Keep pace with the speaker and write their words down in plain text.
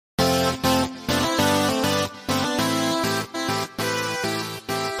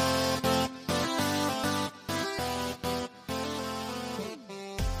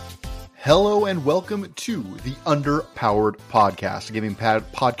Hello and welcome to the Underpowered Podcast, a gaming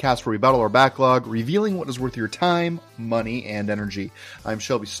podcast where we battle our backlog, revealing what is worth your time, money, and energy. I'm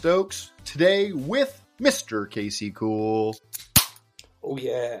Shelby Stokes, today with Mr. Casey Cool. Oh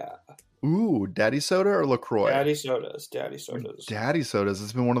yeah. Ooh, Daddy Soda or LaCroix? Daddy sodas. Daddy Sodas.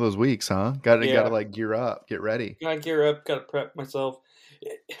 It's been one of those weeks, huh? Gotta like gear up, get ready. Gotta gear up, gotta prep myself.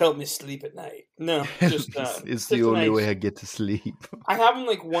 Help me sleep at night. No, just it's the only way I get to sleep. I have them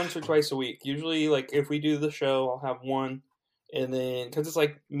like once or twice a week. Usually, like if we do the show, I'll have one, and then because it's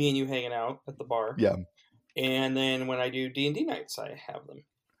like me and you hanging out at the bar. Yeah. And then when I do D&D nights, I have them.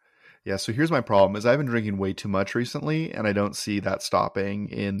 Yeah, so here's my problem is I've been drinking way too much recently, and I don't see that stopping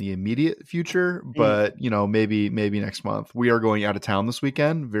in the immediate future, but, maybe next month. We are going out of town this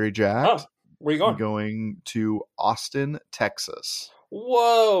weekend, very jacked. Oh, where are you going? We're going to Austin, Texas.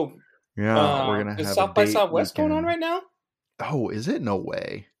 Whoa. Yeah, we're going to have South by Southwest going on right now? Oh, is it? No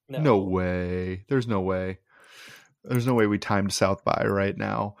way. No. No way. There's no way. There's no way we timed South by right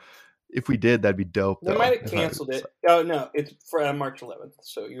now. If we did, that'd be dope. They might have canceled it. Oh, no. It's for March 11th.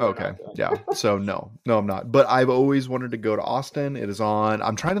 So you're okay. Yeah. So no, I'm not. But I've always wanted to go to Austin. It is on.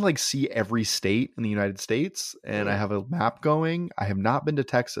 I'm trying to like see every state in the United States, and I have a map going. I have not been to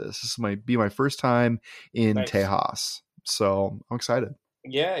Texas. This might be my first time in Tejas. So I'm excited.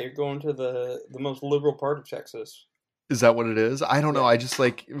 Yeah, you're going to the most liberal part of Texas. Is that what it is? I don't know. I just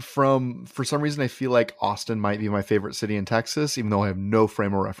like for some reason I feel like Austin might be my favorite city in Texas, even though I have no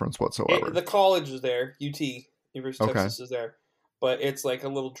frame of reference whatsoever. The college is there, UT, University of Texas is there, but it's like a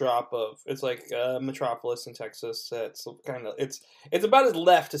little drop of it's like Metropolis in Texas. It's kind of it's about as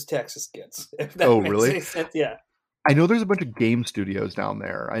left as Texas gets. If that makes really? Any sense. Yeah. I know there's a bunch of game studios down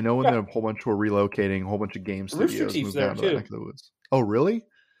there. I know when a whole bunch were relocating, a whole bunch of game studios moved down to that neck of the woods. Oh, really?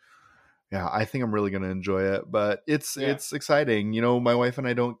 Yeah, I think I'm really going to enjoy it, but it's exciting. You know, my wife and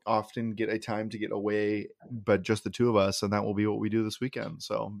I don't often get a time to get away, but just the two of us, and that will be what we do this weekend.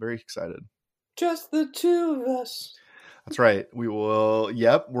 So I'm very excited. Just the two of us. That's right. We will.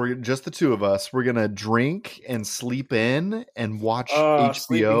 Yep, we're just the two of us. We're gonna drink and sleep in and watch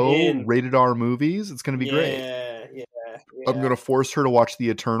HBO rated R movies. It's gonna be great. Yeah. I'm gonna force her to watch The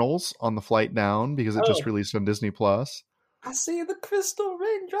Eternals on the flight down because it just released on Disney Plus. I see the crystal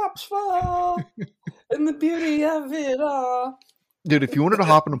raindrops fall and the beauty of it all. Dude, if you wanted to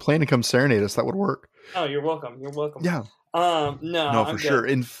hop in a plane and come serenade us, that would work. Oh, you're welcome. You're welcome. Yeah. No, for sure.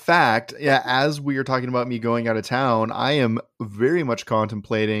 In fact, as we are talking about me going out of town, I am very much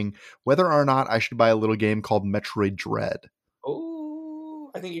contemplating whether or not I should buy a little game called Metroid Dread.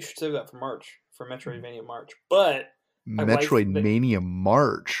 Oh, I think you should save that for March, for Metroidvania March. But Metroidvania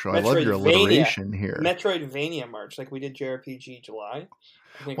March. I love your alliteration here. Metroidvania March, like we did JRPG July.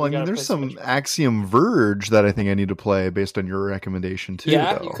 I mean, there's some Axiom Verge that I think I need to play based on your recommendation too.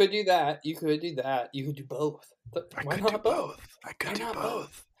 Yeah, though. You could do that. You could do both. Why not both? I could do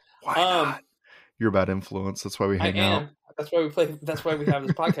both. Why not? You're a bad influence. That's why we hang out. That's why we play. That's why we have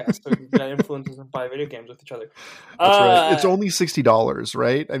this podcast. So we can influences and buy video games with each other. That's right. It's only $60,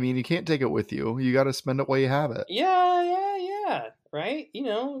 right? I mean, you can't take it with you. You got to spend it while you have it. Yeah. Right? You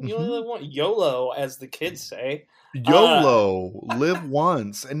know, you only live once. YOLO, as the kids say. YOLO, live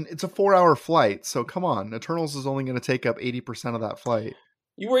once, and it's a 4-hour flight. So come on, Eternals is only going to take up 80% of that flight.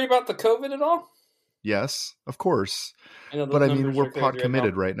 You worried about the COVID at all? Yes, of course. But I mean, we're pot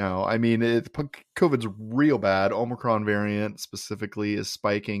committed right now. I mean, COVID's real bad. Omicron variant specifically is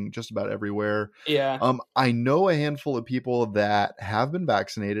spiking just about everywhere. Yeah. I know a handful of people that have been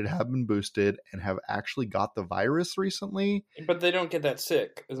vaccinated, have been boosted, and have actually got the virus recently. But they don't get that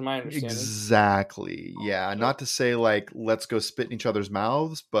sick, is my understanding. Exactly. Yeah. Not to say like, let's go spit in each other's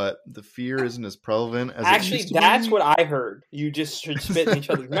mouths, but the fear isn't as prevalent as actually, it used to that's be. what I heard. You just should spit in each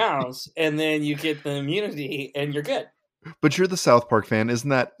other's mouths, and then you get the immunity, and you're good. But you're the South Park fan. Isn't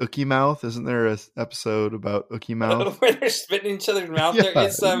that Ookie Mouth? Isn't there an episode about Ookie Mouth? Where they're spitting in each other's mouth? There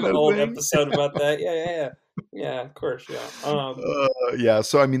is some old episode about that. Yeah, of course, yeah.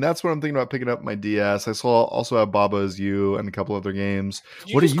 So, I mean, that's what I'm thinking about picking up my DS. I also have Baba Is You and a couple other games.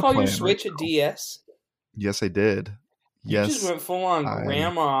 Did you just call your Switch a DS? Yes, I did. You just went full on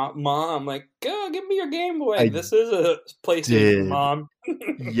grandma, mom, like, go give me your Game Boy. This is a PlayStation, Mom.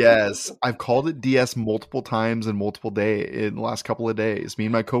 Yes, I've called it DS multiple times in the last couple of days. Me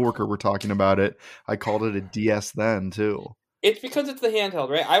and my coworker were talking about it. I called it a DS then too. It's because it's the handheld,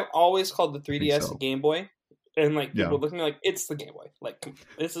 right? I've always called the 3DS a Game Boy, and like people look at me like it's the Game Boy. Like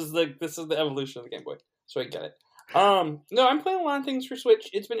this is the evolution of the Game Boy. So I get it. No, I'm playing a lot of things for Switch.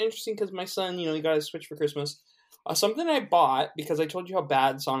 It's been interesting because my son, he got his Switch for Christmas. Something I bought because I told you how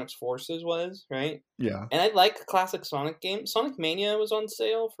bad Sonic's Forces was, right? Yeah. And I like classic Sonic games. Sonic Mania was on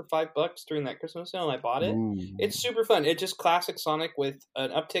sale for $5 during that Christmas sale, and I bought it. Ooh. It's super fun. It's just classic Sonic with an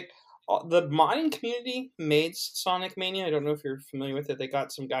uptick. The modding community made Sonic Mania. I don't know if you're familiar with it. They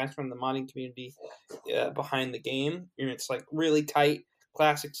got some guys from the modding community behind the game, and it's like really tight,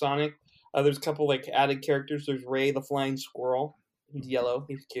 classic Sonic. There's a couple like added characters. There's Ray the Flying Squirrel. He's yellow.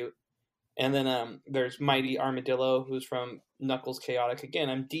 He's cute. And then there's Mighty Armadillo, who's from Knuckles Chaotic. Again,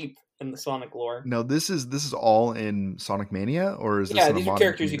 I'm deep in the Sonic lore. Now, this is all in Sonic Mania, or is this? Yeah, these are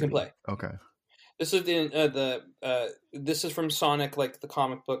characters community? You can play. Okay. This is this is from Sonic, like the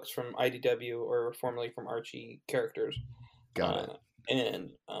comic books from IDW or formerly from Archie characters. Got it.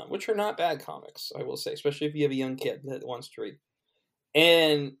 And which are not bad comics, I will say, especially if you have a young kid that wants to read.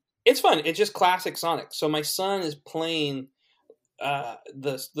 And it's fun. It's just classic Sonic. So my son is playing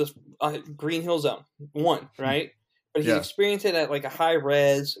this Green Hill Zone 1, right? But he's experienced it at like a high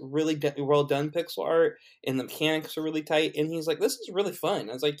res, really well done pixel art, and the mechanics are really tight. And he's like, "This is really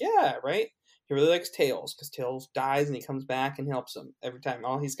fun." I was like, "Yeah, right." He really likes Tails because Tails dies and he comes back and helps him every time.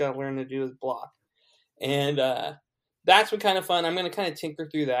 All he's got to learn to do is block, and that's been kind of fun. I'm going to kind of tinker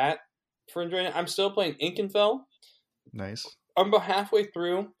through that for enjoying it. I'm still playing Inkenfell. Nice. I'm about halfway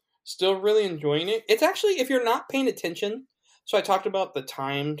through. Still really enjoying it. It's actually, if you're not paying attention. So I talked about the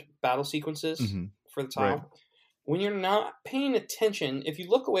timed battle sequences for the tile. Right. When you're not paying attention, if you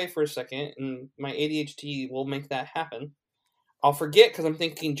look away for a second, and my ADHD will make that happen, I'll forget because I'm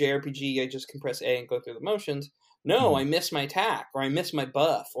thinking JRPG, I just compress A and go through the motions. No, I miss my attack, or I miss my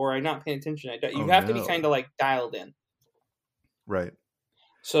buff, or I'm not paying attention. You have to be kind of like dialed in. Right.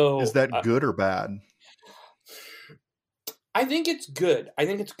 So is that good or bad? I think it's good. I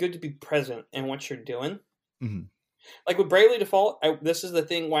think it's good to be present in what you're doing. Mm-hmm. Like with Bravely Default, this is the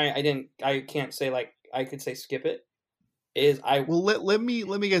thing why I can't say like I could say skip it. Well, let me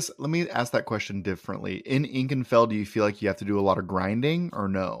ask that question differently. In Inkenfell, do you feel like you have to do a lot of grinding or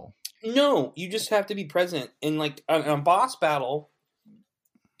no? No, you just have to be present. In like a boss battle,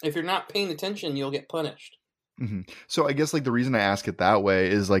 if you're not paying attention, you'll get punished. Mm-hmm. So I guess like the reason I ask it that way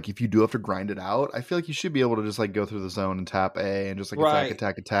is like if you do have to grind it out, I feel like you should be able to just like go through the zone and tap A and just like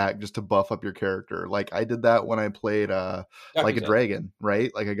attack just to buff up your character. Like I did that when I played like a dragon,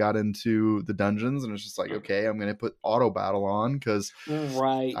 right? Like I got into the dungeons and it's just like, okay, I'm gonna put auto battle on because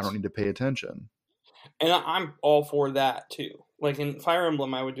I don't need to pay attention. And I'm all for that too. Like in Fire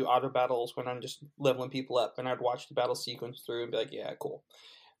Emblem, I would do auto battles when I'm just leveling people up, and I'd watch the battle sequence through and be like, yeah, cool.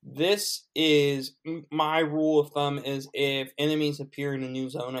 This is my rule of thumb is if enemies appear in a new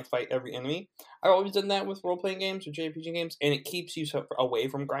zone, I fight every enemy. I've always done that with role-playing games or JRPG games, and it keeps you away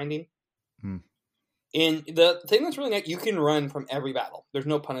from grinding. And the thing that's really nice, you can run from every battle. There's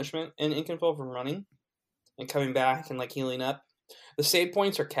no punishment in Inkenfell from running and coming back and like healing up. The save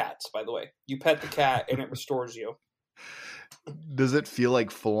points are cats, by the way. You pet the cat and it restores you. Does it feel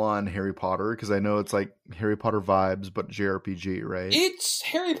like full-on Harry Potter? Because I know it's like Harry Potter vibes, but JRPG, right? It's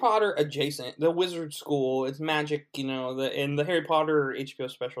Harry Potter adjacent. The Wizard School, it's magic, and the Harry Potter HBO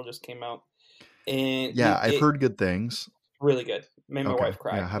special just came out. And I've heard good things. Really good. Made my wife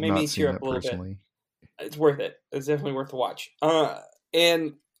cry. Yeah, I have not seen it personally. It's worth it. It's definitely worth the watch.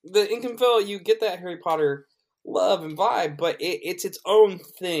 And the Inkenfell, you get that Harry Potter love and vibe, but it's its own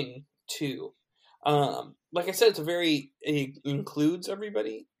thing too. Like I said, it includes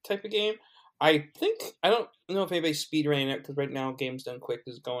everybody type of game. I don't know if anybody's speedrunning it because right now Games Done Quick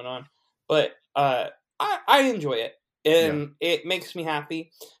is going on, but I enjoy it and it makes me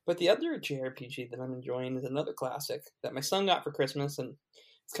happy. But the other JRPG that I'm enjoying is another classic that my son got for Christmas, and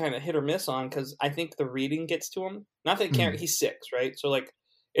it's kind of hit or miss on because I think the reading gets to him. Not that he can't. He's 6, right? So like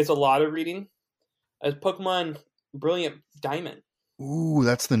it's a lot of reading. As Pokemon Brilliant Diamond. Ooh,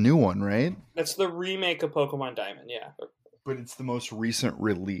 that's the new one, right? That's the remake of Pokemon Diamond, yeah. But it's the most recent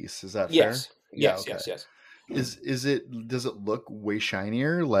release. Is that fair? Yes. Yes. Does it look way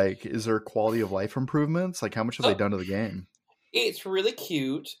shinier? Like, is there quality of life improvements? Like, how much have they done to the game? It's really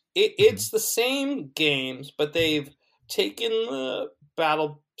cute. It's the same games, but they've taken the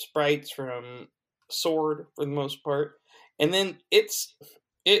battle sprites from Sword for the most part, and then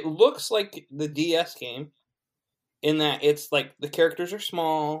it looks like the DS game. In that it's like the characters are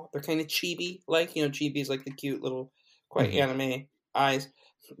small, they're kind of chibi, like chibi is like the cute little, quite anime eyes.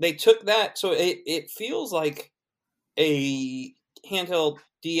 They took that, so it feels like a handheld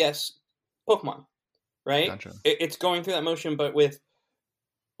DS Pokemon, right? Gotcha. It's going through that motion, but with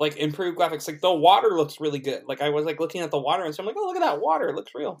like improved graphics. Like the water looks really good. Like I was like looking at the water and so I'm like, oh look at that water, it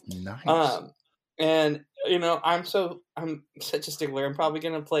looks real. Nice. And I'm such a stickler. I'm probably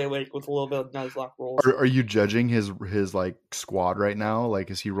gonna play like with a little bit of Nuzlocke rules. Are you judging his like squad right now?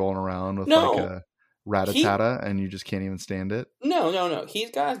 Like, is he rolling around with like a Rattata and you just can't even stand it? No. He's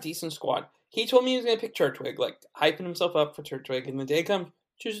got a decent squad. He told me he was gonna pick Turtwig, like hyping himself up for Turtwig, and the day comes,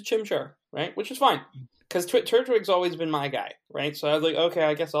 choose a Chimchar, right? Which is fine, because Turtwig's always been my guy, right? So I was like, okay,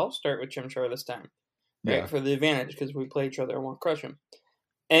 I guess I'll start with Chimchar this time, right, for the advantage, because we play each other and won't crush him.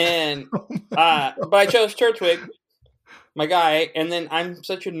 And but I chose Turtwig, my guy, and then I'm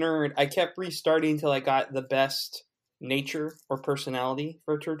such a nerd. I kept restarting until I got the best nature or personality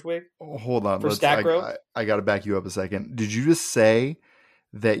for Turtwig. Hold on, I got to back you up a second. Did you just say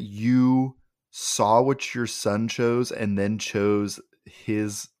that you saw what your son chose and then chose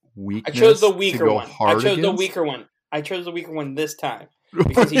his weakness? I chose the weaker one. I chose the weaker one this time.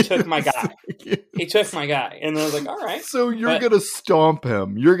 Because he took my guy. He took my guy. And I was like, all right. So you're going to stomp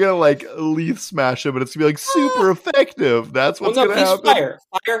him. You're going to like leaf smash him, and it's going to be like super effective. That's what's going to happen. Fire.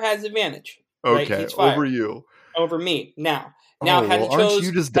 Fire has advantage. Okay, right? Over you. Over me. Now had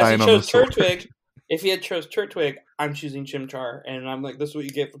you just dying on the Turtwig, if he had chose Turtwig, I'm choosing Chimchar. And I'm like, this is what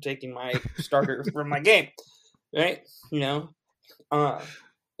you get for taking my starter from my game. Right?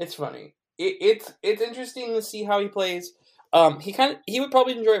 It's funny. It's interesting to see how he plays. He would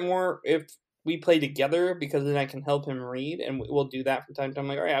probably enjoy it more if we play together, because then I can help him read, and we'll do that from time to time. I'm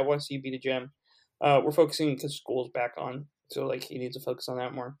like, all right, I want to see you beat a gym. We're focusing because school's back on, so like he needs to focus on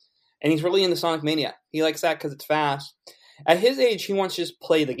that more. And he's really into Sonic Mania. He likes that because it's fast. At his age, he wants to just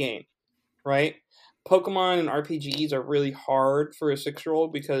play the game, right? Pokemon and RPGs are really hard for a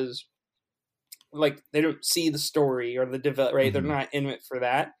 6-year-old because, like, they don't see the story or the develop, right? Mm-hmm. They're not in it for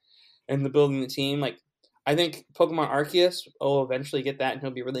that, and the building the team, like. I think Pokemon Arceus will eventually get that, and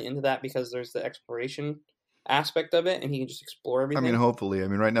he'll be really into that because there's the exploration aspect of it, and he can just explore everything. I mean, hopefully. I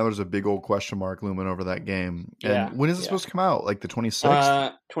mean, right now there's a big old question mark looming over that game. And when is it supposed to come out? Like the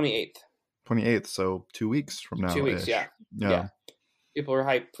 26th? 28th. 28th, so 2 weeks from now. 2 weeks, yeah. People are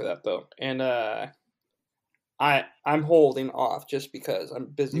hyped for that, though. And I'm holding off just because I'm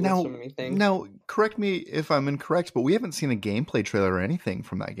busy with so many things. Now, correct me if I'm incorrect, but we haven't seen a gameplay trailer or anything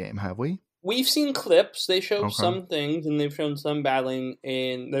from that game, have we? We've seen clips. They show some things, and they've shown some battling,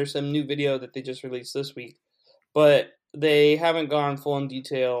 and there's some new video that they just released this week. But they haven't gone full in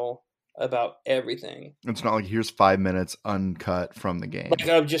detail about everything. It's not like here's 5 minutes uncut from the game. Like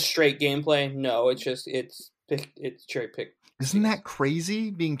of just straight gameplay. No, it's cherry picked. Isn't that crazy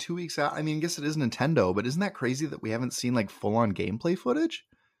being 2 weeks out? I mean, I guess it is Nintendo, but isn't that crazy that we haven't seen like full on gameplay footage?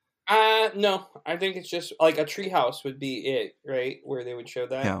 No. I think it's just like a treehouse would be it, right? Where they would show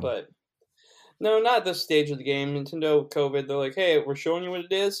that, but. No, not at this stage of the game. Nintendo, COVID, they're like, hey, we're showing you what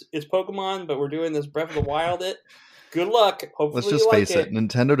it is. It's Pokemon, but we're doing this Breath of the Wild it. Good luck. Hopefully let's just face it.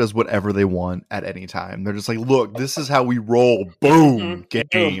 Nintendo does whatever they want at any time. They're just like, look, this is how we roll. Boom,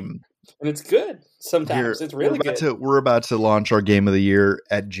 game. And it's good. Sometimes it's really good. We're about to launch our game of the year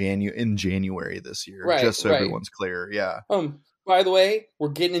in January this year, just so everyone's clear. Yeah. By the way, we're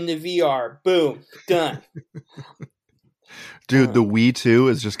getting into VR. Boom, done. Dude, the Wii 2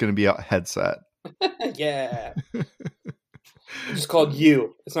 is just going to be a headset. Yeah. It's just called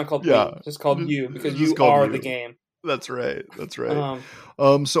You. It's not called Wii. It's just called You because you are the game. That's right.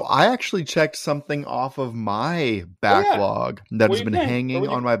 So I actually checked something off of my backlog that has been hanging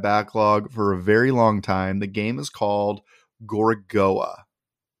on my backlog for a very long time. The game is called Gorogoa.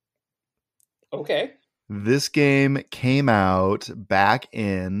 Okay. This game came out back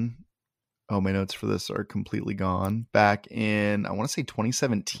in... Oh, my notes for this are completely gone. Back in, I want to say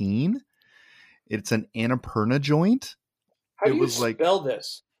 2017. It's an Annapurna joint. How do you spell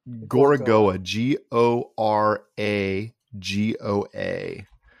this? Gorogoa. Goragoa.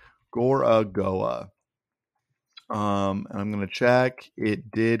 Gorogoa. And I'm going to check.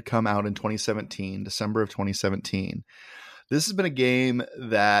 It did come out in 2017, December of 2017. This has been a game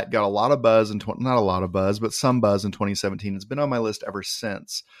that got a lot of buzz, not a lot of buzz, but some buzz in 2017. It's been on my list ever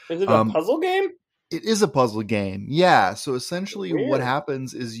since. Is it a puzzle game? It is a puzzle game. Yeah. So essentially what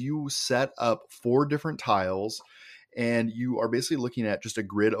happens is you set up 4 different tiles, and you are basically looking at just a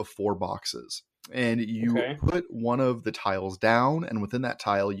grid of 4 boxes. And you put one of the tiles down, and within that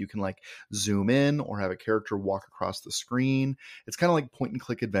tile, you can like zoom in or have a character walk across the screen. It's kind of like point and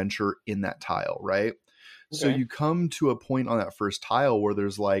click adventure in that tile, right? So you come to a point on that first tile where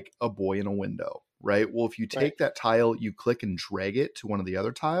there's like a boy in a window, right? Well, if you take that tile, you click and drag it to one of the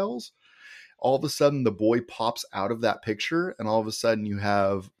other tiles, all of a sudden the boy pops out of that picture, and all of a sudden you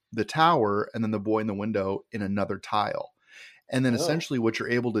have the tower and then the boy in the window in another tile. And then essentially what you're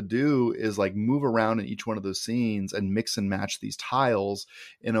able to do is like move around in each one of those scenes and mix and match these tiles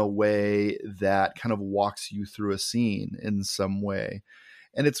in a way that kind of walks you through a scene in some way.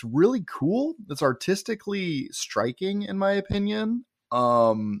 And it's really cool. It's artistically striking, in my opinion.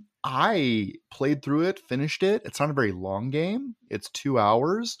 I played through it, finished it. It's not a very long game. It's 2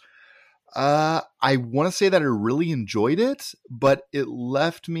 hours. I want to say that I really enjoyed it, but it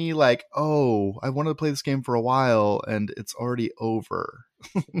left me like, oh, I wanted to play this game for a while and it's already over.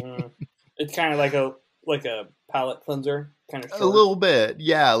 It's kind of like a palate cleanser, kind of short. A little bit.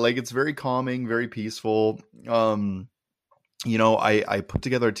 Yeah. Like it's very calming, very peaceful. You know, I put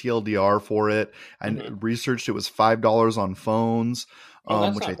together a TLDR for it and researched it was $5 on phones.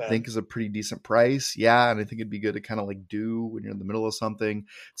 Which I think is a pretty decent price. Yeah. And I think it'd be good to kind of like do when you're in the middle of something.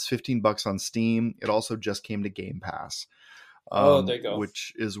 It's $15 on Steam. It also just came to Game Pass. There you go.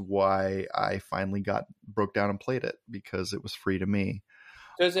 Which is why I finally broke down and played it because it was free to me.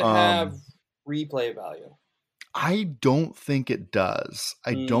 Does it have replay value? I don't think it does.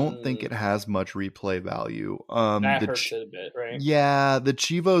 I don't think it has much replay value. That hurts it a bit, right? Yeah. The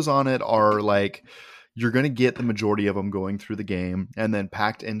Chivos on it are like, you're going to get the majority of them going through the game and then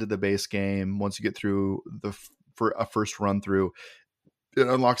packed into the base game. Once you get through for a first run through, it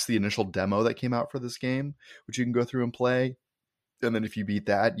unlocks the initial demo that came out for this game, which you can go through and play. And then if you beat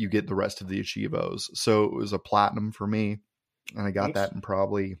that, you get the rest of the Achievos. So it was a platinum for me. And I got that in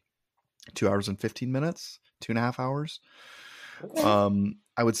probably 2 hours and 15 minutes, 2.5 hours. Okay.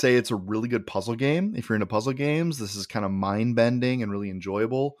 I would say it's a really good puzzle game. If you're into puzzle games, this is kind of mind bending and really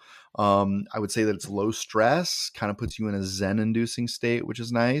enjoyable. I would say that it's low stress, kind of puts you in a zen inducing state, which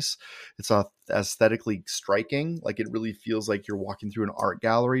is nice. It's aesthetically striking. Like it really feels like you're walking through an art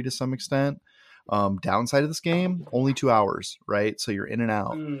gallery to some extent. Downside of this game, only 2 hours, right? So you're in and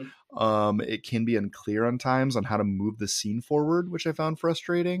out. It can be unclear on times on how to move the scene forward, which I found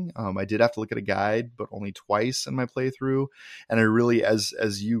frustrating. I did have to look at a guide, but only twice in my playthrough. And I really, as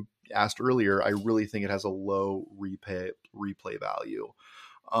you asked earlier, I really think it has a low replay value.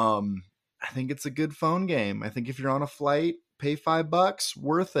 I think it's a good phone game. I think if you're on a flight, pay $5,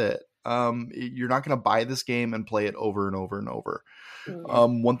 worth it. You're not going to buy this game and play it over and over and over.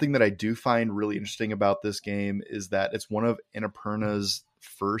 One thing that I do find really interesting about this game is that it's one of Annapurna's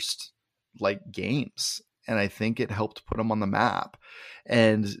first like games, and I think it helped put them on the map.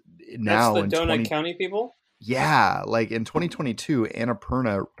 And now that's the Donut County people. Yeah, like in 2022,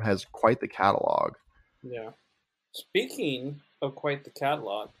 Annapurna has quite the catalog. Yeah. Speaking of quite the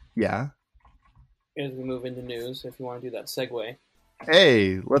catalog. Yeah. As we move into news, if you want to do that segue.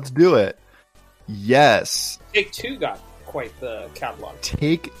 Hey, let's do it. Yes. Take-Two got quite the catalog.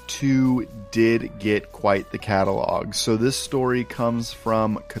 Take-Two did get quite the catalog. So this story comes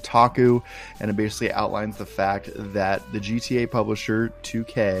from Kotaku, and it basically outlines the fact that the GTA publisher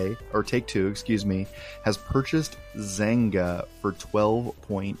 2K, or Take-Two, excuse me, has purchased Zynga for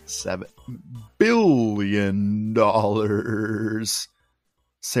 $12.7 billion.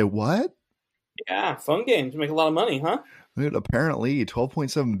 Say what? Yeah, fun games make a lot of money, huh? Dude, apparently,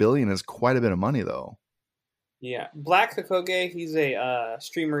 $12.7 billion is quite a bit of money, though. Yeah, Black Hakoge, he's a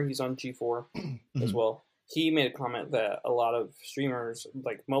streamer. He's on G4 as well. He made a comment that a lot of streamers,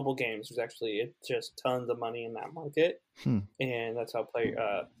 like mobile games, there's actually just tons of money in that market, and that's how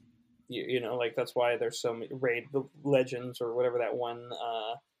like that's why there's so many Raid the Legends or whatever that one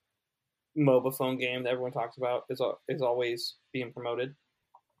MOBA phone game that everyone talks about is always being promoted.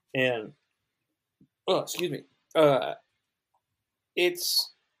 And excuse me,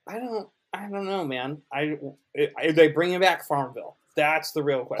 it's I don't know, man. Are they bringing back Farmville? That's the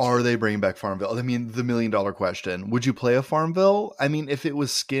real question. Are they bringing back Farmville? I mean, the $1 million question. Would you play a Farmville? I mean, if it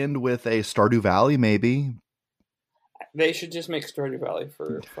was skinned with a Stardew Valley, maybe. They should just make Stardew Valley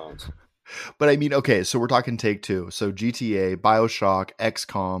for phones. But I mean, okay, so we're talking Take-Two. So GTA, BioShock,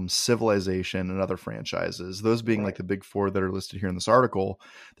 XCOM, Civilization, and other franchises. Those being like the big four that are listed here in this article.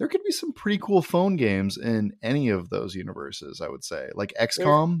 There could be some pretty cool phone games in any of those universes, I would say. Like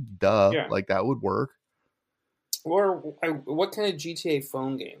XCOM, like that would work. Or what kind of GTA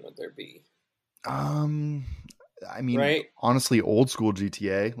phone game would there be? I mean, honestly, old school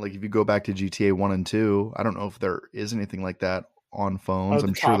GTA. Like if you go back to GTA 1 and 2, I don't know if there is anything like that on phones.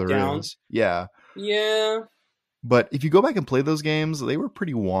 I'm sure there is. Yeah. But if you go back and play those games, they were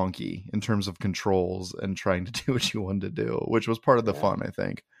pretty wonky in terms of controls and trying to do what you wanted to do, which was part of the fun, I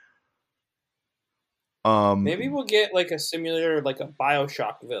think. Maybe we'll get like a simulator, like a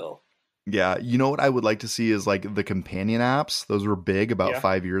BioShockville. Yeah, you know what I would like to see is like the companion apps. Those were big about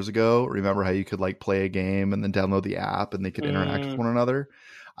 5 years ago. Remember how you could like play a game and then download the app and they could interact with one another?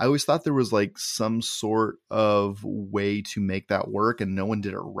 I always thought there was like some sort of way to make that work, and no one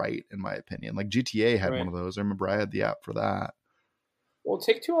did it right, in my opinion. Like GTA had one of those. I remember I had the app for that. Well,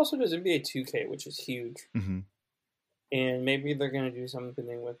 Take-Two also does NBA 2K, which is huge. Mm-hmm. And maybe they're going to do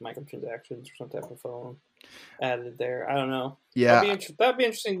something with microtransactions or some type of phone added there. I don't know. Yeah. That'd be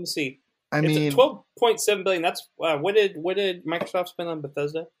interesting to see. I mean, $12.7 billion. That's what did Microsoft spend on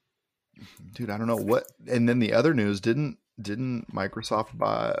Bethesda? Dude, I don't know what. And then the other news, didn't Microsoft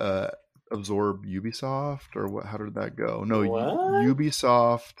absorb Ubisoft, or what? How did that go? No,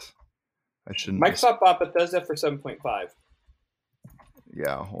 Ubisoft. I shouldn't. Microsoft bought Bethesda for 7.5.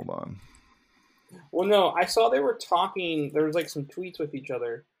 Yeah, hold on. Well, no, I saw they were talking. There was like some tweets with each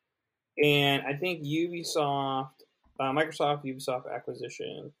other, and I think Microsoft Ubisoft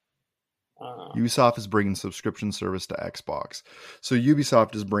acquisition. Ubisoft is bringing subscription service to Xbox. So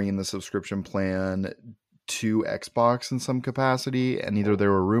Ubisoft is bringing the subscription plan to Xbox in some capacity, and either there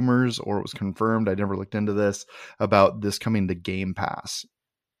were rumors or it was confirmed. I never looked into this about this coming to Game Pass.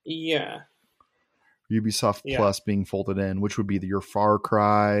 Yeah. Ubisoft Plus being folded in, which would be your Far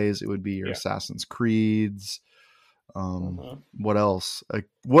Cries, it would be your Assassin's Creeds. What else?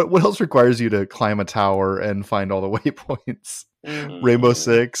 What else requires you to climb a tower and find all the waypoints? Rainbow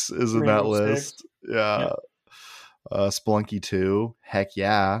Six is in that list. Yeah. Spelunky 2. Heck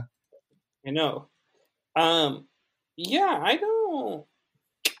yeah. I know. Yeah, I don't.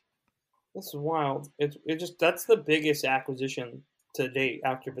 This is wild. It just, that's the biggest acquisition to date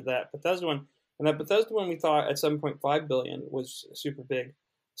after that Bethesda one. And that Bethesda one we thought at $7.5 billion was super big.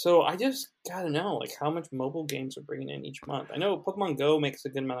 So I just gotta know, like, how much mobile games are bringing in each month. I know Pokemon Go makes a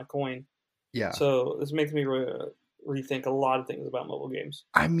good amount of coin. Yeah. So this makes me rethink a lot of things about mobile games.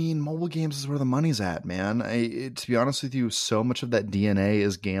 I mean, mobile games is where the money's at, man. To be honest with you, so much of that DNA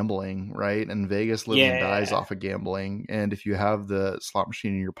is gambling, right? And Vegas lives and dies off of gambling. And if you have the slot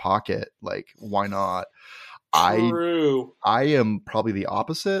machine in your pocket, like, why not? True. I am probably the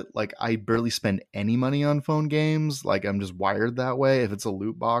opposite. Like, I barely spend any money on phone games. Like, I'm just wired that way. If it's a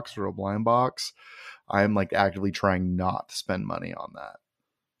loot box or a blind box, I'm like actively trying not to spend money on that.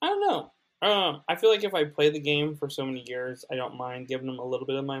 I don't know. I feel like if I play the game for so many years, I don't mind giving them a little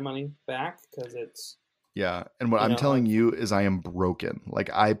bit of my money back because it's. Yeah, and what I'm telling you is I am broken. Like,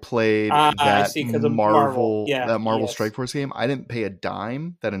 I played that Marvel Strike Force game. I didn't pay a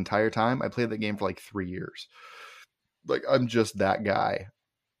dime that entire time. I played that game for like 3 years. Like, I'm just that guy.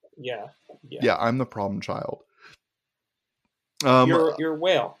 Yeah, I'm the problem child. You're a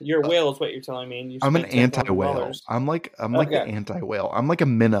whale. You're a whale is what you're telling me. I'm an anti-whale. I'm like the anti-whale. I'm like a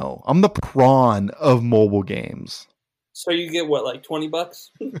minnow. I'm the prawn of mobile games. So you get what, like $20?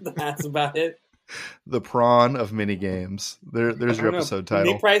 That's about it. The prawn of mini games. There's your episode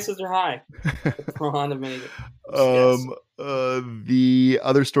title. The prices are high. The prawn of mini games. The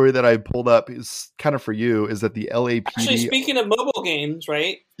other story that I pulled up is kind of for you, is that the LAPD. Actually, speaking of mobile games,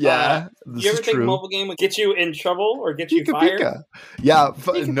 right? Yeah. Do you ever think a mobile game would get you in trouble or get you fired? Yeah.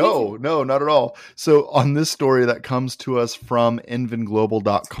 No, not at all. So on this story that comes to us from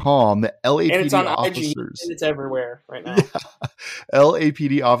envinglobal.com, the LAPD and it's on officers. IG, and it's everywhere right now. Yeah.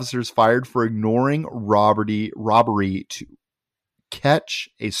 LAPD officers fired for ignoring robbery to catch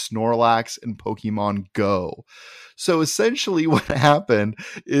a Snorlax in Pokemon Go. So essentially what happened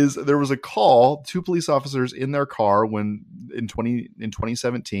is there was a call, 2 police officers in their car when in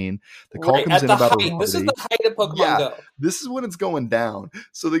 2017, the call comes in about a robbery. This is the height of Pokemon Go. This is when it's going down.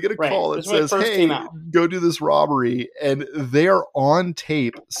 So they get a call that says, hey, go do this robbery. And they are on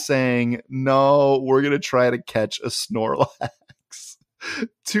tape saying, no, we're going to try to catch a Snorlax.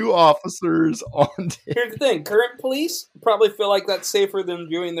 2 officers on tape. Here's the thing. Current police probably feel like that's safer than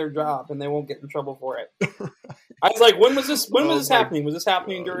doing their job and they won't get in trouble for it. Right. I was like, when was this happening? Was this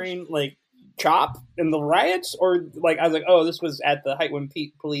happening during like CHOP and the riots? Or like, I was like, oh, this was at the height when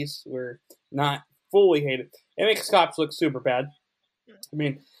police were not fully hated. It makes cops look super bad. I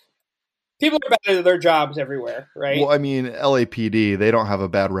mean, people are bad at their jobs everywhere, right? Well, I mean, LAPD, they don't have a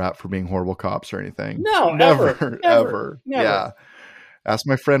bad rap for being horrible cops or anything. No, never. Yeah. Ask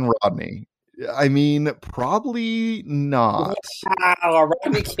my friend Rodney. I mean, probably not. Wow,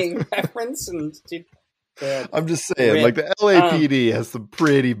 Rodney King reference. I'm just saying, like, the LAPD has some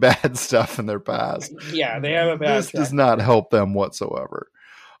pretty bad stuff in their past. Yeah, they have a bad This does not help them whatsoever.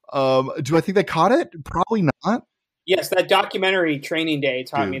 Do I think they caught it? Probably not. Yes, that documentary Training Day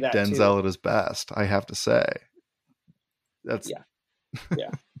taught me that Denzel too. at his best, I have to say. That's yeah.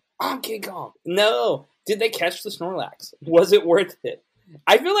 I'm King Kong. No. Did they catch the Snorlax? Was it worth it?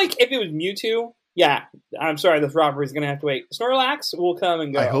 I feel like if it was Mewtwo, yeah, I'm sorry, this robbery is going to have to wait. Snorlax will come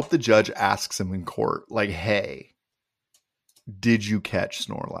and go. I hope the judge asks him in court, like, hey, did you catch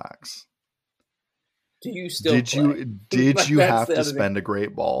Snorlax? Do you still did like, you have to spend a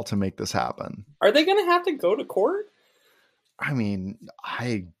great ball to make this happen? Are they going to have to go to court? I mean,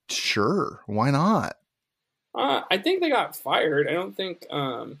 sure. Why not? I think they got fired. I don't think.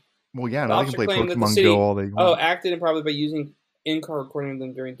 Well, yeah, now they can play Pokemon Go all they want. Acted improperly by using in-car recording of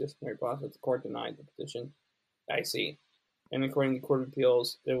them during disciplinary process. The court denied the petition. I see. And according to the Court of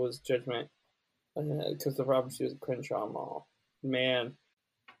Appeals, there was judgment because the Roberts was Crenshaw Mall. Man,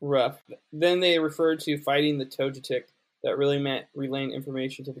 rough. Then they referred to fighting the Togetic. That really meant relaying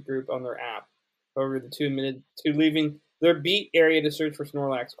information to the group on their app. However, the two admitted to leaving their beat area to search for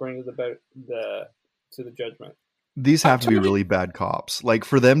Snorlax, according to the judgment. These have to be really bad cops. Like,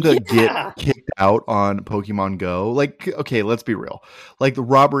 for them to get kicked out on Pokemon Go, like, okay, let's be real. Like, the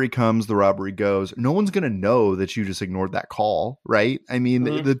robbery comes, the robbery goes. No one's going to know that you just ignored that call, right? I mean,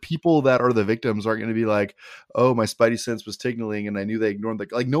 the people that are the victims aren't going to be like, oh, my spidey sense was signaling and I knew they ignored the...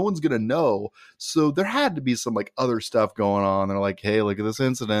 Like, no one's going to know. So there had to be some, like, other stuff going on. They're like, hey, look at this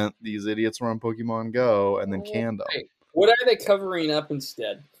incident. These idiots were on Pokemon Go, and then canned them. What are they covering up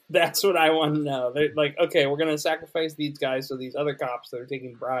instead? That's what I want to know. They're like, okay, we're going to sacrifice these guys so these other cops that are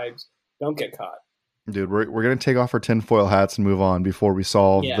taking bribes don't get caught. Dude, we're going to take off our tinfoil hats and move on before we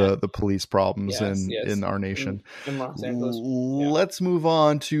solve the police problems in our nation. In Los Angeles. Let's move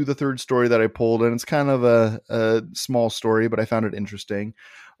on to the third story that I pulled, and it's kind of a small story, but I found it interesting.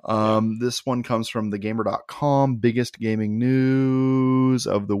 This one comes from thegamer.com, biggest gaming news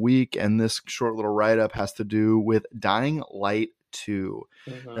of the week, and this short little write-up has to do with Dying Light 2.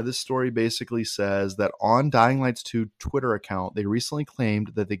 Now, this story basically says that on Dying Light's 2 Twitter account, they recently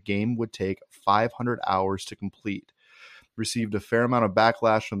claimed that the game would take 500 hours to complete. Received a fair amount of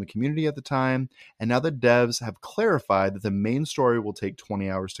backlash from the community at the time, and now the devs have clarified that the main story will take 20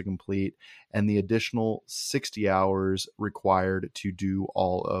 hours to complete and the additional 60 hours required to do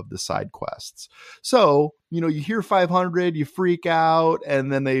all of the side quests. So, you hear 500, you freak out, and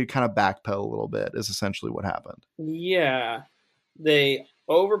then they kind of backpedal a little bit is essentially what happened. Yeah. They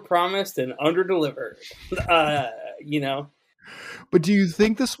overpromised and underdelivered, But do you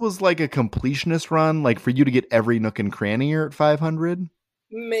think this was like a completionist run, like for you to get every nook and cranny here at 500?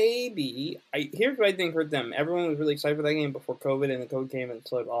 Maybe. Here's what I think hurt them. Everyone was really excited for that game before COVID, and the COVID came and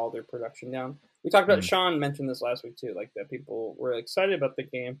slowed all their production down. We talked about Sean mentioned this last week too, like that people were excited about the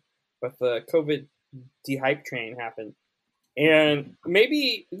game, but the COVID de-hype train happened. And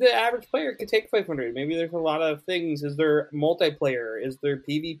maybe the average player could take 500. Maybe there's a lot of things. Is there multiplayer? Is there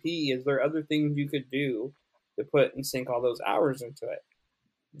PvP? Is there other things you could do to put and sink all those hours into it?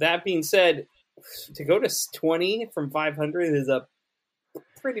 That being said, to go to 20 from 500 is a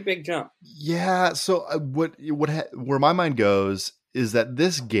pretty big jump. Yeah. So where my mind goes is that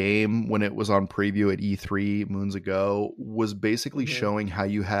this game, when it was on preview at E3 moons ago, was basically showing how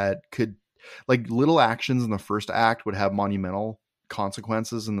you could. Like, little actions in the first act would have monumental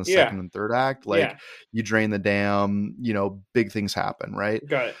consequences in the second and third act. Like, you drain the dam, big things happen, right?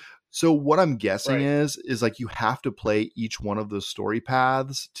 Got it. So what I'm guessing is like you have to play each one of those story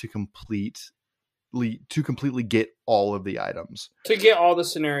paths to completely get all of the items. To get all the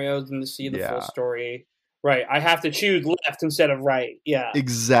scenarios and to see the full story. Right. I have to choose left instead of right. Yeah.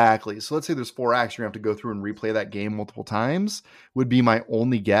 Exactly. So let's say there's 4 acts. You have to go through and replay that game multiple times would be my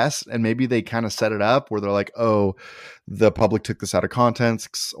only guess. And maybe they kind of set it up where they're like, oh, the public took this out of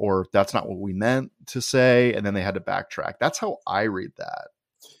context, or that's not what we meant to say. And then they had to backtrack. That's how I read that.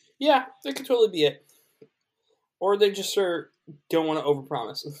 Yeah, that could totally be it. Or they just don't want to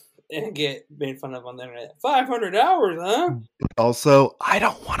overpromise and get made fun of on the internet. 500 hours, huh? Also, I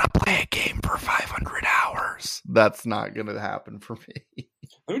don't want to play a game for 500 hours. That's not going to happen for me.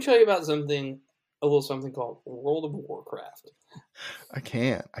 Let me tell you about a little something called World of Warcraft. I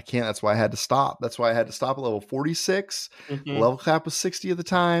can't. That's why I had to stop. That's why I had to stop at level 46. Level cap was 60 at the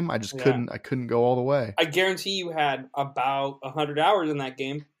time. I just couldn't go all the way. I guarantee you had about 100 hours in that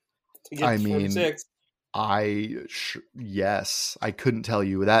game to get to 46. Yes, I couldn't tell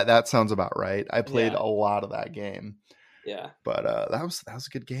you. That sounds about right. I played a lot of that game. Yeah. But that was a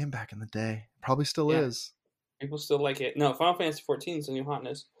good game back in the day. Probably still is. People still like it. No, Final Fantasy 14 is a new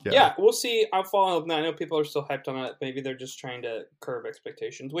hotness. Yeah, we'll see. I'm following up now. I know people are still hyped on it. Maybe they're just trying to curb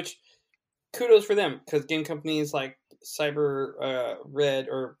expectations, which kudos for them, because game companies like Cyber Red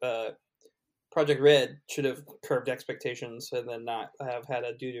or Project Red should have curbed expectations and then not have had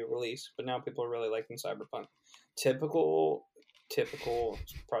a due-to release. But now people are really liking Cyberpunk. Typical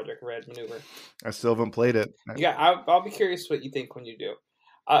Project Red maneuver. I still haven't played it. Yeah, I'll be curious what you think when you do.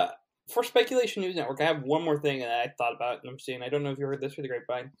 for Speculation News Network, I have one more thing that I thought about, and I'm seeing. I don't know if you heard this through the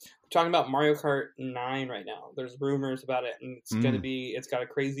grapevine. We're talking about Mario Kart 9 right now. There's rumors about it, and it's going to be. It's got a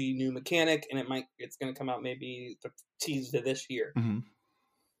crazy new mechanic, and it's going to come out maybe teased to this year. Mm-hmm.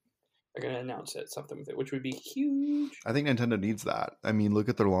 They're going to announce something with it, which would be huge. I think Nintendo needs that. I mean, look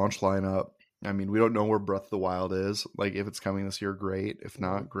at their launch lineup. I mean, we don't know where Breath of the Wild is. Like, if it's coming this year, great. If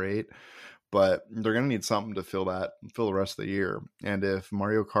not, great. But they're going to need something to fill the rest of the year. And if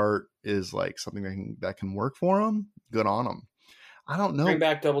Mario Kart is like something that can work for them, good on them. I don't know. Bring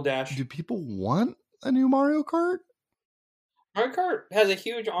back Double Dash. Do people want a new Mario Kart? Mario Kart has a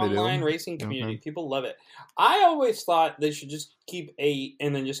huge online racing community. Okay. People love it. I always thought they should just keep 8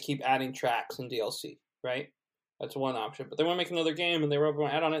 and then just keep adding tracks and DLC, right? That's one option. But they want to make another game and they were going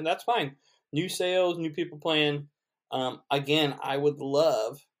to add on it, and that's fine. New sales, new people playing. Again, I would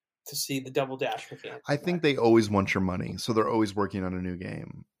love to see the Double Dash mechanic. I think they always want your money, so they're always working on a new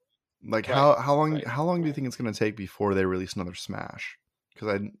game. Like how long do you think it's going to take before they release another Smash?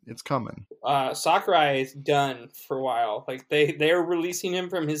 Because it's coming. Sakurai is done for a while. Like they are releasing him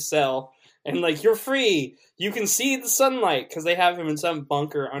from his cell, and like, you're free. You can see the sunlight because they have him in some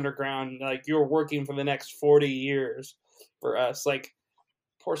bunker underground. Like, you're working for the next 40 years for us. Like,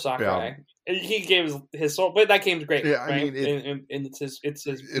 poor Sakurai. Yeah. He gave his soul, but that game's great. Yeah, right? I mean, and it's his. It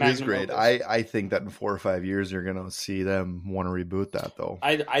is great. I think that in 4 or 5 years you're gonna see them want to reboot that though.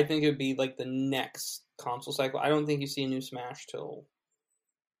 I think it would be like the next console cycle. I don't think you see a new Smash till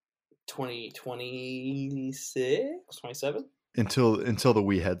 2026, 27. Until the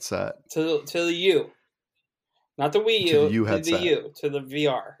Wii headset. To the U. Not the Wii U. To the U headset. The U. To the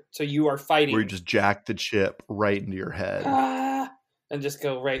VR. So you are fighting. Where you just jack the chip right into your head. And just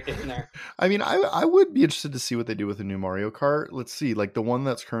go right in there. I mean, I would be interested to see what they do with the new Mario Kart. Let's see. Like, the one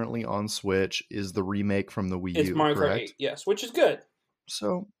that's currently on Switch is the remake from the Wii U, Mario Kart 8, yes, which is good.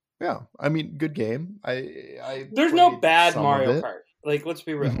 So, yeah. I mean, good game. There's no bad Mario Kart. Like, let's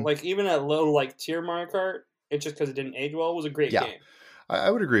be real. Mm-hmm. Like, even a low, like, tier Mario Kart, it's just because it didn't age well, was a great game. I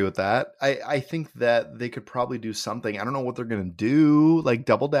would agree with that. I think that they could probably do something. I don't know what they're going to do. Like,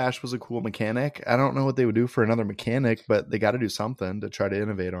 Double Dash was a cool mechanic. I don't know what they would do for another mechanic, but they got to do something to try to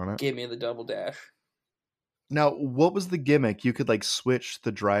innovate on it. Give me the Double Dash. Now, what was the gimmick? You could, like, switch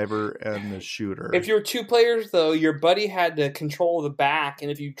the driver and the shooter. If you were 2 players, though, your buddy had to control the back, and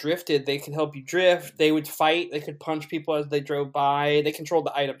if you drifted, they could help you drift. They would fight. They could punch people as they drove by. They controlled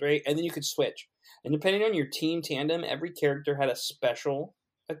the items, right? And then you could switch. And depending on your team tandem, every character had a special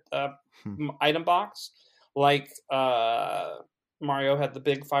item box. Like, Mario had the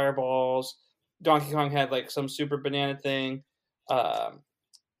big fireballs. Donkey Kong had, like, some super banana thing.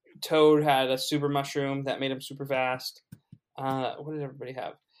 Toad had a super mushroom that made him super fast. What did everybody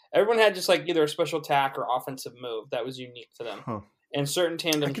have? Everyone had just, like, either a special attack or offensive move that was unique to them. Huh. And certain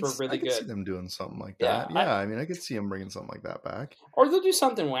tandems were really good. I could see them doing something like that. Yeah, I mean, I could see them bringing something like that back. Or they'll do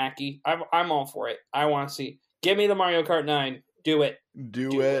something wacky. I'm all for it. I want to see. Give me the Mario Kart 9. Do it.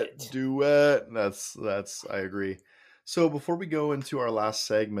 Do it. That's. I agree. So before we go into our last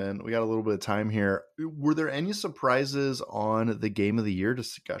segment, we got a little bit of time here. Were there any surprises on the Game of the Year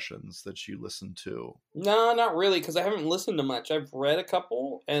discussions that you listened to? No, not really, because I haven't listened to much. I've read a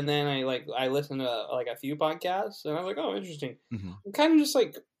couple, and then I listened to like a few podcasts, and I was like, oh, interesting. Mm-hmm. I'm kind of just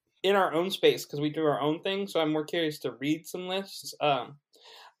like in our own space because we do our own thing, so I'm more curious to read some lists. I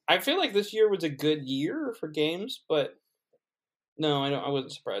feel like this year was a good year for games, but no, I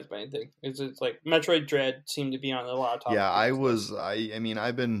wasn't surprised by anything. It's like Metroid Dread seemed to be on a lot of top. Yeah, I mean,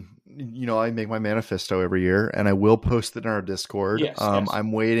 I've been, I make my manifesto every year, and I will post it in our Discord. Yes,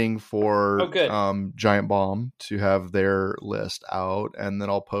 I'm waiting for Giant Bomb to have their list out, and then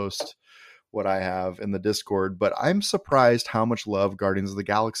I'll post what I have in the Discord. But I'm surprised how much love Guardians of the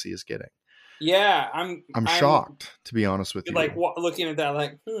Galaxy is getting. Yeah, I'm shocked, to be honest with you. Like, looking at that,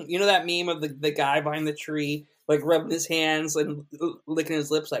 like, that meme of the guy behind the tree, like rubbing his hands and licking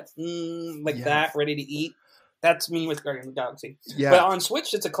his lips, like that, ready to eat. That's me with Guardians of the Galaxy. Yeah. But on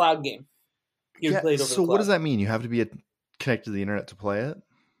Switch, it's a cloud game. You play it over the cloud. What does that mean? You have to be connected to the internet to play it?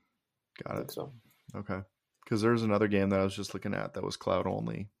 Got it. I think so. Okay. Because there's another game that I was just looking at that was cloud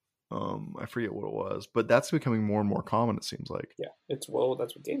only. I forget what it was, but that's becoming more and more common, it seems like. Yeah, that's what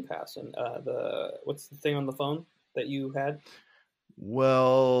Game Pass and what's the thing on the phone that you had?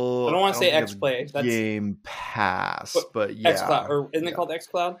 Well, I don't want to say XPlay. That's Game Pass, but yeah. XCloud, or isn't it called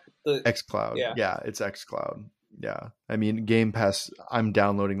XCloud? XCloud. Yeah, it's XCloud. Yeah. I mean, Game Pass, I'm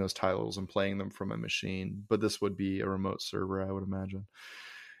downloading those titles and playing them from a machine, but this would be a remote server, I would imagine.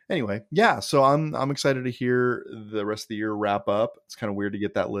 Anyway, yeah, so I'm excited to hear the rest of the year wrap up. It's kind of weird to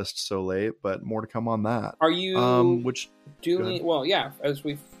get that list so late, but more to come on that. Are you doing well? Yeah, as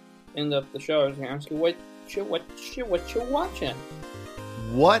we've end of the show, I was going to ask you what you watching.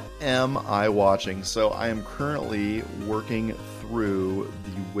 What am I watching? So I am currently working through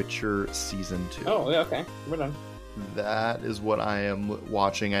The Witcher Season 2. Oh, yeah, okay. We're done. That is what I am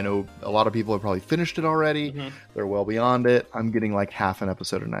watching. I know a lot of people have probably finished it already. Mm-hmm. They're well beyond it. I'm getting like half an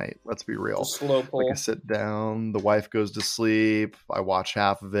episode a night. Let's be real. Slow pull. Like I sit down, the wife goes to sleep. I watch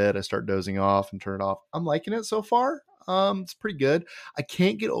half of it. I start dozing off and turn it off. I'm liking it so far. It's pretty good. I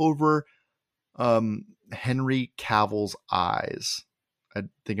can't get over Henry Cavill's eyes. I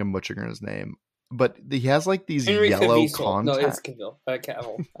think I'm butchering his name. But he has like these yellow contacts. No, it's Cavill.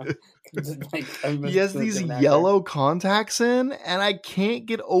 He has these yellow contacts in, and I can't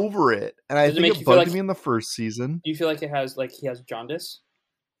get over it. And I think it bugged me in the first season. Do you feel like he has jaundice?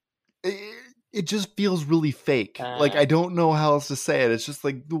 It just feels really fake. Like, I don't know how else to say it. It's just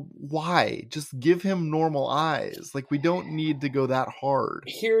like, why? Just give him normal eyes. Like, we don't need to go that hard.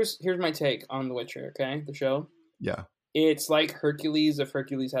 Here's my take on The Witcher, okay? The show. Yeah. It's like Hercules if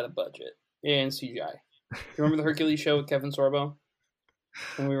Hercules had a budget. And CGI. You remember the Hercules show with Kevin Sorbo?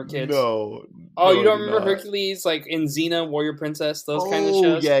 When we were kids? No. Oh, you don't remember Hercules, like in Xena, Warrior Princess, those kind of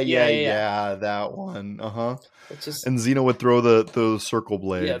shows? Yeah, that one. Uh-huh. And Xena would throw those circle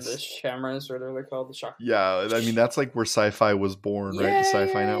blades. Yeah, the Shamras, or whatever they're called, the shock. Yeah, I mean, that's like where sci-fi was born, right? The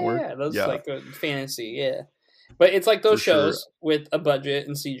Sci-Fi Network? Yeah, those like fantasy, yeah. But it's like those shows with a budget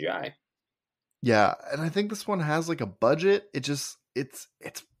and CGI. Yeah, and I think this one has like a budget. It's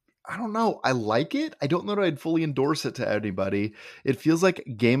I don't know. I like it. I don't know that I'd fully endorse it to anybody. It feels like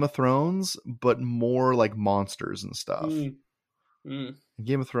Game of Thrones, but more like monsters and stuff.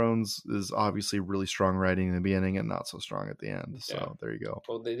 Game of Thrones is obviously really strong writing in the beginning and not so strong at the end. So there you go.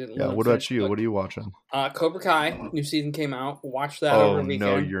 Well, they didn't. Yeah. What about you? What are you watching? Cobra Kai, new season came out. Watch that over the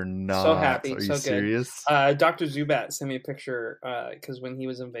weekend. No, you're not. So happy. Are so you serious? Good. Dr. Zubat sent me a picture because when he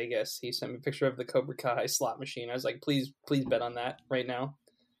was in Vegas, he sent me a picture of the Cobra Kai slot machine. I was like, please bet on that right now.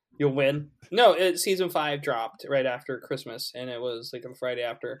 You'll win. No, season 5 dropped right after Christmas, and it was like the Friday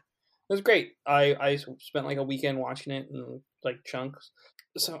after. It was great. I spent like a weekend watching it in like chunks.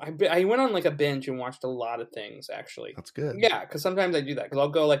 So I went on like a binge and watched a lot of things, actually. That's good. Yeah, because sometimes I do that, because I'll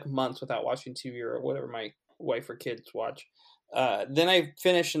go like months without watching TV or whatever my wife or kids watch. Then I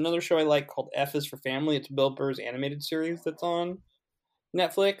finished another show I like called F is for Family. It's Bill Burr's animated series that's on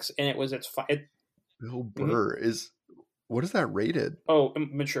Netflix, and Bill Burr is... What is that rated? Oh,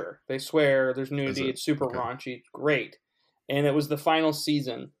 mature. They swear. There's nudity. It's super raunchy. It's great. And it was the final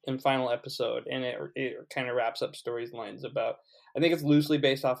season and final episode, and it kind of wraps up storylines about... I think it's loosely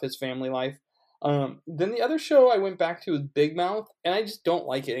based off his family life. Then the other show I went back to was Big Mouth, and I just don't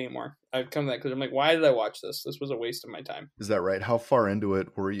like it anymore. I've come to that because I'm like, why did I watch this? This was a waste of my time. Is that right? How far into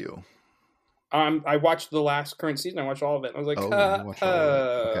it were you? I watched the last current season. I watched all of it. I was like,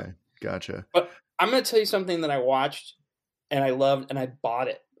 Okay, gotcha. But I'm going to tell you something that I watched and I loved, and I bought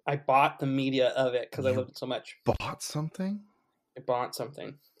it. I bought the media of it because I loved it so much. Bought something? I bought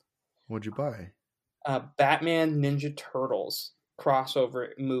something. What'd you buy? Batman Ninja Turtles crossover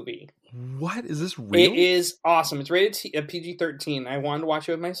movie. What? Is this real? It is awesome. It's rated PG-13. I wanted to watch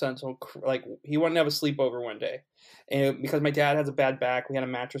it with my son, so like he wanted to have a sleepover one day. And because my dad has a bad back, we had a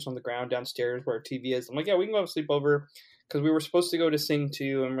mattress on the ground downstairs where our TV is. I'm like, yeah, we can go have a sleepover, because we were supposed to go to Sing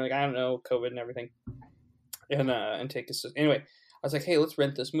 2, and we're like, I don't know, COVID and everything. And take us. Anyway, I was like, hey, let's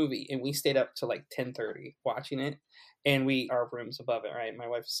rent this movie. And we stayed up to like 10:30 watching it. And our room's above it, right? My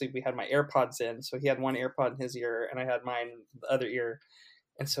wife's asleep. We had my AirPods in. So he had one AirPod in his ear, and I had mine in the other ear.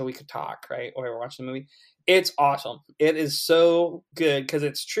 And so we could talk, right? While we were watching the movie. It's awesome. It is so good because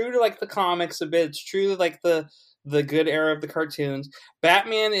it's true to like the comics a bit. It's true to like the good era of the cartoons.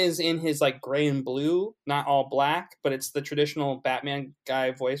 Batman is in his like gray and blue, not all black, but it's the traditional Batman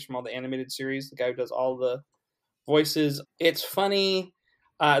guy voice from all the animated series. The guy who does all the voices. It's funny.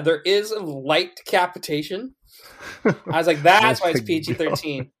 There is a light decapitation. I was like, that's why it's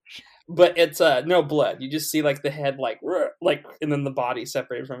PG-13. But it's no blood. You just see like the head like, and then the body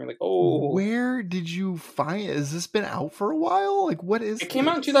separated from you. Like, oh. Where did you find it? Has this been out for a while? Like, what is it? Came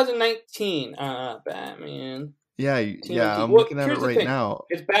out in 2019. Batman. Yeah, I'm looking at it right now.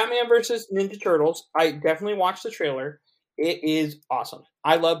 It's Batman versus Ninja Turtles. I definitely watched the trailer. It is awesome.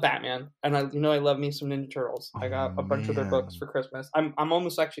 I love Batman, and I love me some Ninja Turtles. I got a bunch of their books for Christmas. I'm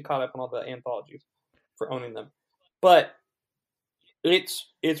almost actually caught up on all the anthologies for owning them. But it's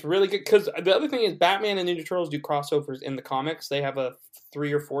really good, because the other thing is Batman and Ninja Turtles do crossovers in the comics. They have a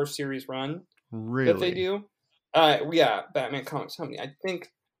 3 or 4 series run that they do. Yeah, Batman Comics Company. I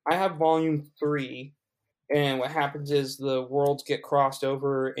think I have volume 3, and what happens is the worlds get crossed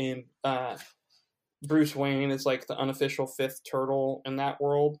over, and Bruce Wayne is like the unofficial 5th turtle in that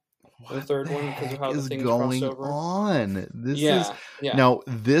world. the third one because of how the things going crossed over. On? Yeah. Now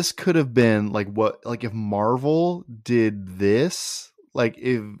this could have been like if Marvel did this, like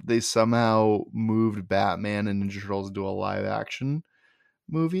if they somehow moved Batman and Ninja Turtles into a live action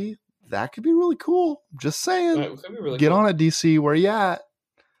movie, that could be really cool. Just saying. It could be really Get cool. on it, DC. Where you at?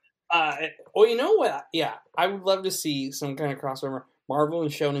 Well, you know what? Yeah, I would love to see some kind of crossover. Marvel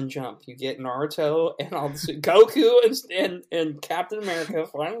and Shonen Jump. You get Naruto and all this Goku and Captain America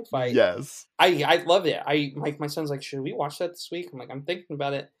final fight. Yes, I love it. My son's like, should we watch that this week? I'm like, I'm thinking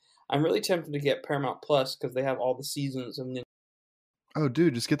about it. I'm really tempted to get Paramount Plus because they have all the seasons of Ninja. Oh,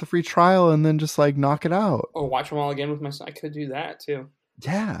 dude, just get the free trial and then just like knock it out. Or watch them all again with my son. I could do that too.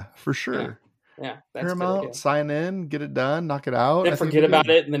 Yeah, for sure. Yeah, that's Paramount, sign in, get it done, knock it out. Then forget about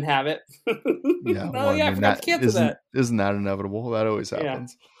it and then have it. Yeah, I forgot to cancel that. Isn't that inevitable? That always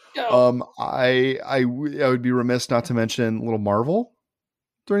happens. Yeah. I would be remiss not to mention little Marvel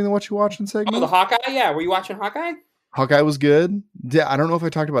during the What You Watching segment. Oh, the Hawkeye? Yeah, were you watching Hawkeye? Hawkeye was good. I don't know if I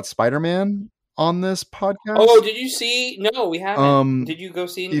talked about Spider-Man on this podcast. Oh, did you see? No, we haven't. Did you go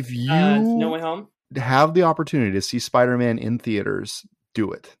see if you No Way Home? Have the opportunity to see Spider-Man in theaters,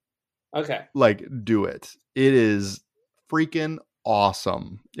 do it. Okay. Like, do it. It is freaking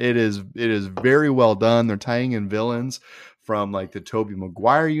awesome. It is very well done. They're tying in villains from like the Tobey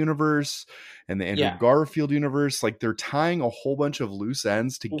Maguire universe and the Andrew Garfield universe. Like they're tying a whole bunch of loose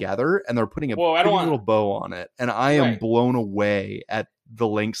ends together and they're putting a little bow on it. And I am blown away at the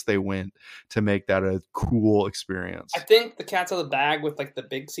lengths they went to make that a cool experience. I think the cat's out of the bag with like the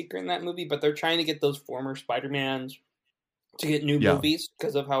big secret in that movie, but they're trying to get those former Spider-Mans to get new movies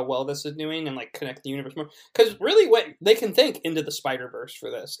because of how well this is doing and like connect the universe more. Because really, what they can think into the Spider-Verse for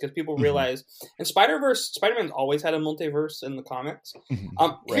this, because people realize in Spider-Man's always had a multiverse in the comics.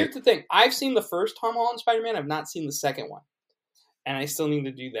 Here's the thing: I've seen the first Tom Holland Spider-Man. I've not seen the second one, and I still need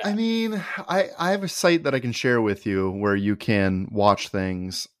to do that. I mean, I have a site that I can share with you where you can watch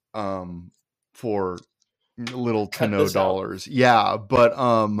things for little to no dollars. Yeah, but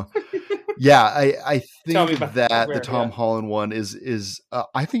yeah, I think that the Tom Holland one is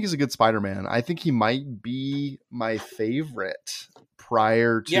I think he's a good Spider-Man. I think he might be my favorite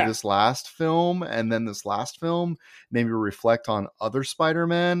prior to this last film, and then this last film made me reflect on other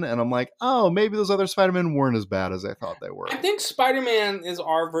Spider-Men, and I'm like, oh, maybe those other Spider-Men weren't as bad as I thought they were. I think Spider-Man is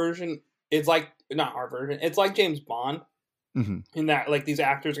our version. It's like not our version. It's like James Bond. In that, like, these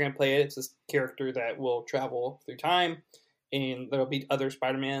actors are going to play it. It's this character that will travel through time, and there'll be other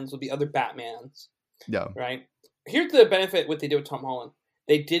Spider-Mans, there'll be other Batmans. Yeah. Right? Here's the benefit what they did with Tom Holland.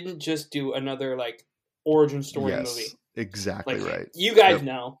 They didn't just do another, like, origin story movie. Exactly like, right. You guys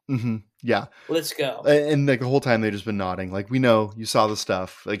know. Yeah. Let's go. And like the whole time they've just been nodding. Like, we know you saw the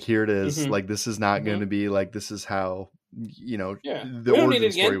stuff. Like, here it is. Like, this is not going to be like, this is how, you know, the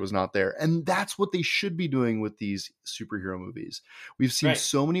origin story was not there. And that's what they should be doing with these superhero movies. We've seen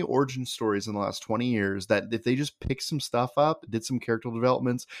so many origin stories in the last 20 years that if they just picked some stuff up, did some character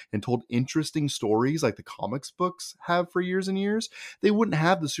developments, and told interesting stories like the comics books have for years and years, they wouldn't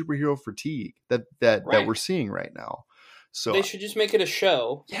have the superhero fatigue that we're seeing right now. So they should just make it a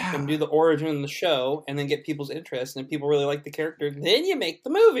show and do the origin in the show and then get people's interest, and if people really like the character, then you make the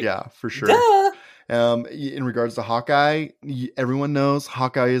movie. Yeah, for sure. Duh! In regards to Hawkeye, everyone knows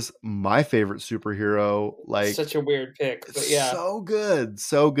Hawkeye is my favorite superhero. Like, such a weird pick, but yeah, so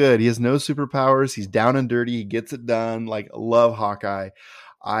good. He has no superpowers. He's down and dirty. He gets it done. Like, love Hawkeye.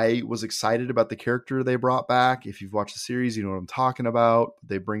 I was excited about the character they brought back. If you've watched the series, you know what I'm talking about.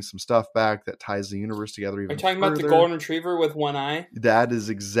 They bring some stuff back that ties the universe together even further. Are you talking about the golden retriever with one eye? That is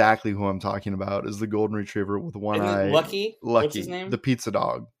exactly who I'm talking about, is the golden retriever with one eye. Lucky? What's his name? The pizza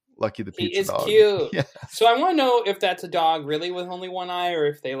dog. Lucky the pizza dog. He is cute. Yeah. So I want to know if that's a dog really with only one eye, or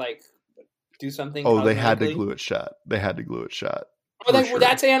if they like do something. Oh, they had to glue it shut. Oh,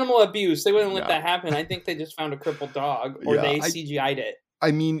 that's animal abuse. They wouldn't let that happen. I think they just found a crippled dog, or they CGI'd it. I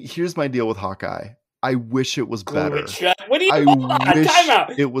mean, here's my deal with Hawkeye. I wish it was better. What do you? Hold on, time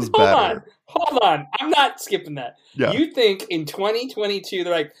out. It was better. Hold on. I'm not skipping that. Yeah. You think in 2022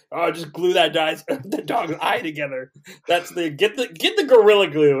 they're like, oh, just glue the dog's eye together. That's the get the Gorilla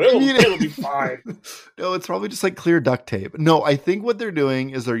Glue. It'll be fine. No, it's probably just like clear duct tape. No, I think what they're doing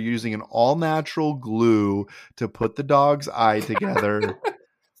is they're using an all natural glue to put the dog's eye together.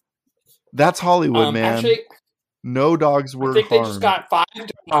 That's Hollywood, man. Actually, no dogs were harmed. I think they just got 5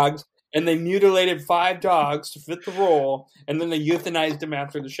 dogs, and they mutilated 5 dogs to fit the role, and then they euthanized them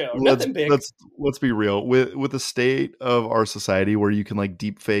after the show. Nothing big. Let's be real. With the state of our society where you can like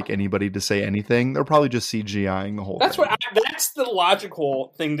deep fake anybody to say anything, they're probably just CGIing the whole thing. That's the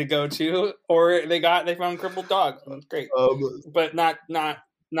logical thing to go to. Or they found crippled dogs. That's great. But not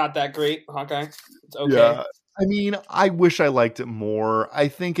not that great. Hawkeye. It's okay. Yeah. I mean, I wish I liked it more. I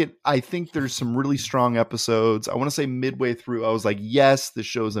think there's some really strong episodes. I want to say midway through, I was like, yes, this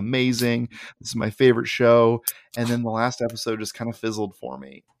show is amazing. This is my favorite show. And then the last episode just kind of fizzled for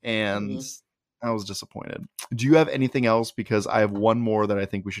me. And I was disappointed. Do you have anything else? Because I have one more that I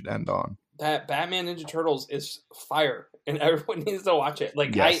think we should end on. That Batman Ninja Turtles is fire, and everyone needs to watch it.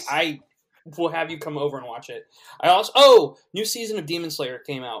 Like, yes. I will have you come over and watch it. I also, new season of Demon Slayer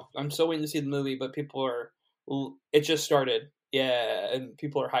came out. I'm still waiting to see the movie, but it just started. Yeah, and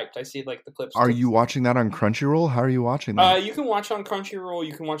people are hyped. I see like the clips. Are you watching that on Crunchyroll? How are you watching that? You can watch it on Crunchyroll.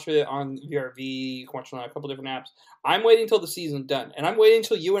 You can watch it on VRV. You can watch it on a couple different apps. I'm waiting until the season's done, and I'm waiting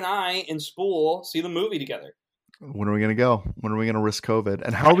until you and I and Spool see the movie together. When are we going to go? When are we going to risk COVID?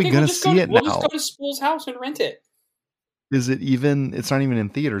 And how are we going to see it now? We'll just go to Spool's house and rent it. Is it even? It's not even in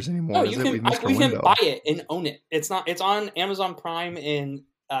theaters anymore. No, we can buy it and own it. It's not. It's on Amazon Prime and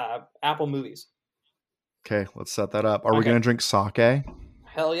Apple Movies. Okay, let's set that up. Are we going to drink sake?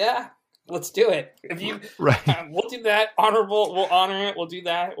 Hell yeah. Let's do it. If you right, we'll do that. Honorable. We'll honor it. We'll do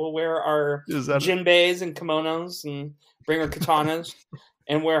that. We'll wear our jinbeis and kimonos and bring our katanas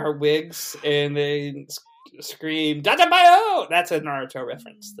and wear our wigs and then scream "Dadabayo!" That's a Naruto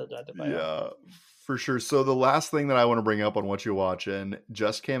reference. The Dadabayo. Yeah, for sure. So the last thing that I want to bring up on what you're watching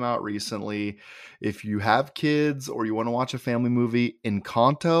just came out recently. If you have kids or you want to watch a family movie,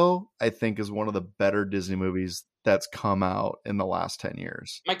 Encanto, I think, is one of the better Disney movies that's come out in the last 10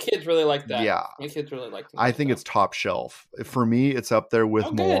 years. My kids really like that. Yeah. My kids really like that. I think it's top shelf. For me, it's up there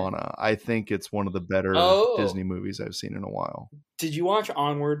with Moana. I think it's one of the better Disney movies I've seen in a while. Did you watch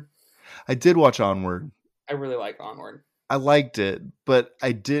Onward? I did watch Onward. I really like Onward. I liked it, but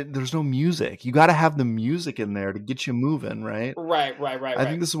there's no music. You got to have the music in there to get you moving, right? Right. I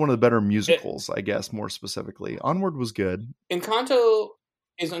think this is one of the better musicals, I guess, more specifically. Onward was good.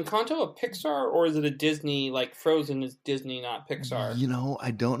 Is Encanto a Pixar or is it a Disney? Like Frozen is Disney, not Pixar. You know, I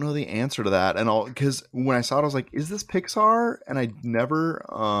don't know the answer to that, and because when I saw it, I was like, "Is this Pixar?" And I never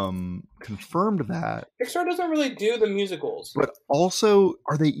confirmed that. Pixar doesn't really do the musicals. But also,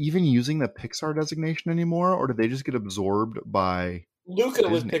 are they even using the Pixar designation anymore, or did they just get absorbed by Luca?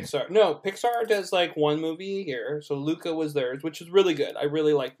 Disney? Was Pixar? No, Pixar does like one movie a year, so Luca was theirs, which is really good. I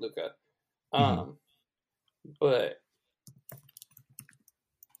really like Luca, but.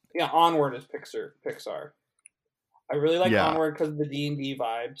 Yeah, Onward is Pixar. I really like Onward because of the D&D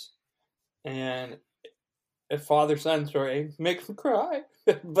vibes. And a father-son story makes me cry.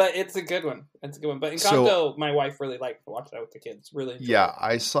 But it's a good one. But Encanto, my wife really liked to watch that with the kids. Really enjoyed it.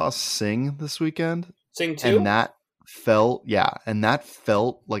 I saw Sing this weekend. Sing 2? And that felt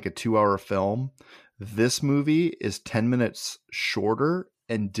like a 2-hour film. This movie is 10 minutes shorter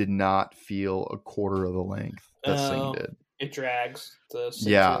and did not feel a quarter of the length that Sing did. It drags.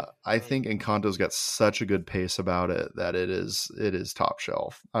 I think Encanto's got such a good pace about it that it is top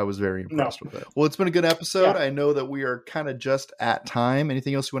shelf. I was very impressed with it. Well, it's been a good episode. Yeah. I know that we are kind of just at time.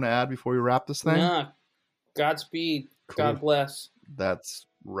 Anything else you want to add before we wrap this thing? Nah. Godspeed. Cool. God bless. That's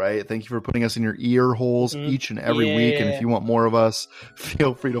right. Thank you for putting us in your ear holes each and every week. And if you want more of us,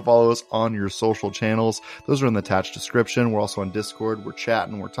 feel free to follow us on your social channels. Those are in the attached description. We're also on Discord. We're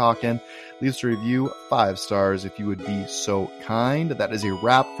chatting. We're talking. Leave us a review, 5 stars if you would be so kind. That is a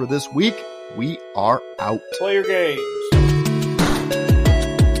wrap for this week. We are out. Play your games.